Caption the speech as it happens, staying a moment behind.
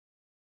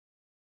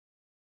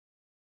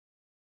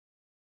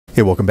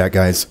Hey, welcome back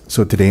guys.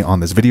 So today on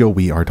this video,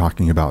 we are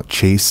talking about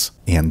Chase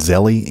and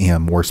Zelle,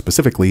 and more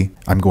specifically,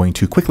 I'm going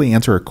to quickly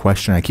answer a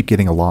question I keep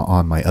getting a lot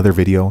on my other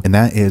video, and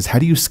that is, how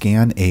do you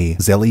scan a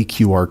Zelle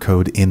QR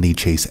code in the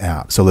Chase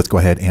app? So let's go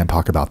ahead and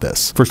talk about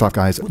this. First off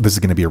guys, this is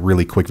going to be a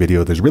really quick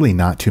video. There's really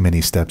not too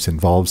many steps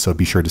involved, so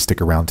be sure to stick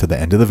around to the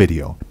end of the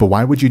video. But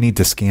why would you need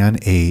to scan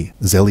a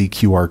Zelle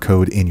QR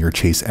code in your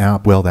Chase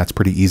app? Well, that's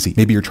pretty easy.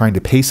 Maybe you're trying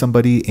to pay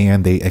somebody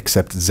and they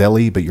accept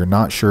Zelle, but you're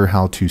not sure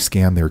how to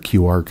scan their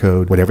QR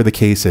code. Whatever the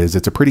case is,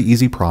 it's a pretty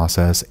easy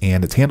process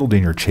and it's handled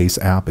in your Chase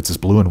app. It's this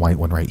blue and white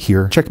one right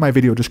here. Check my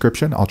video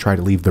description. I'll try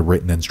to leave the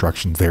written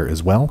instructions there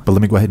as well. But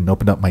let me go ahead and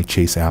open up my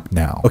Chase app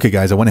now. Okay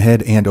guys, I went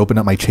ahead and opened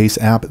up my Chase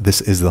app.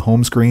 This is the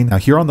home screen. Now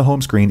here on the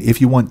home screen, if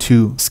you want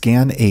to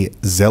scan a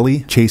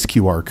Zelle Chase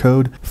QR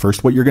code,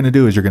 first what you're going to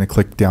do is you're going to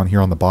click down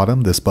here on the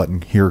bottom, this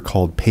button here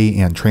called Pay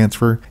and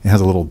Transfer. It has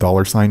a little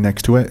 $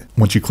 next to it.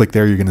 Once you click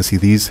there, you're going to see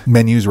these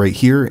menus right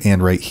here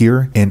and right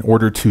here. In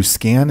order to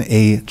scan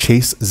a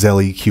Chase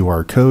Zelle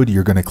QR code,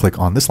 you're going to click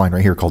on this line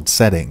right here called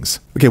Settings.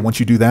 Okay, once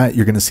you do that,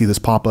 you're going to see this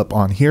pop up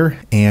on here.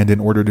 And in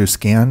order to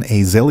scan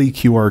a Zelle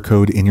QR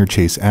code in your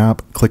Chase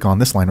app, click on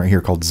this line right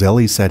here called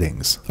Zelle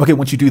Settings. Okay,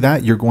 once you do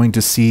that, you're going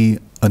to see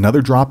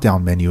another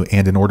drop-down menu,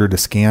 and in order to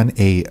scan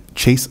a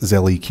Chase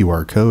Zelle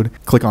QR code,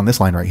 click on this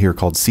line right here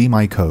called See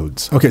My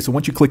Codes. Okay, so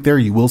once you click there,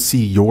 you will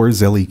see your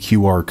Zelle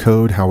QR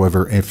code.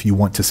 However, if you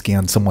want to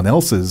scan someone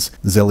else's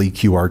Zelle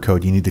QR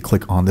code, you need to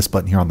click on this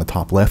button here on the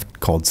top left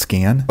called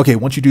Scan. Okay,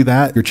 once you do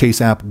that, your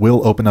Chase app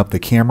will open up the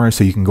camera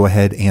so you can go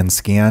ahead and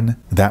scan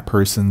that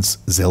person's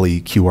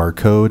Zelle QR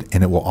code,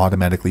 and it will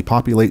automatically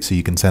populate so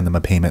you can send them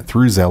a payment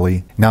through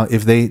Zelle. Now,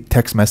 if they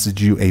text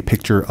message you a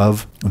picture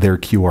of their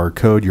QR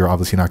code, you're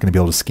obviously not going to be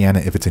able to scan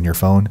it if it's in your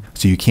phone.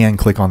 So you can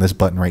click on this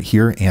button right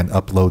here and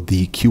upload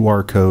the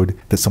QR code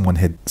that someone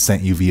had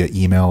sent you via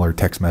email or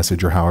text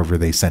message or however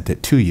they sent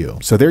it to you.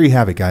 So there you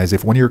have it guys.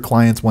 If one of your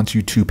clients wants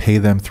you to pay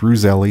them through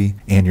Zelle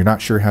and you're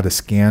not sure how to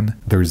scan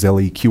their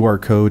Zelle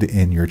QR code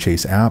in your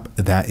Chase app,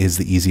 that is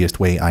the easiest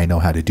way I know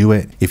how to do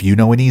it. If you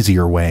know an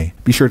easier way,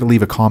 be sure to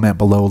leave a comment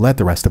below. Let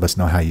the rest of us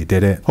know how you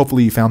did it.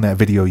 Hopefully you found that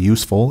video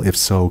useful. If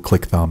so,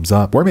 click thumbs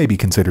up or maybe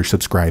consider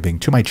subscribing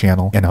to my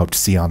channel, and I hope to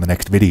see you on the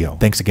next video.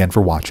 Thanks again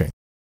for watching.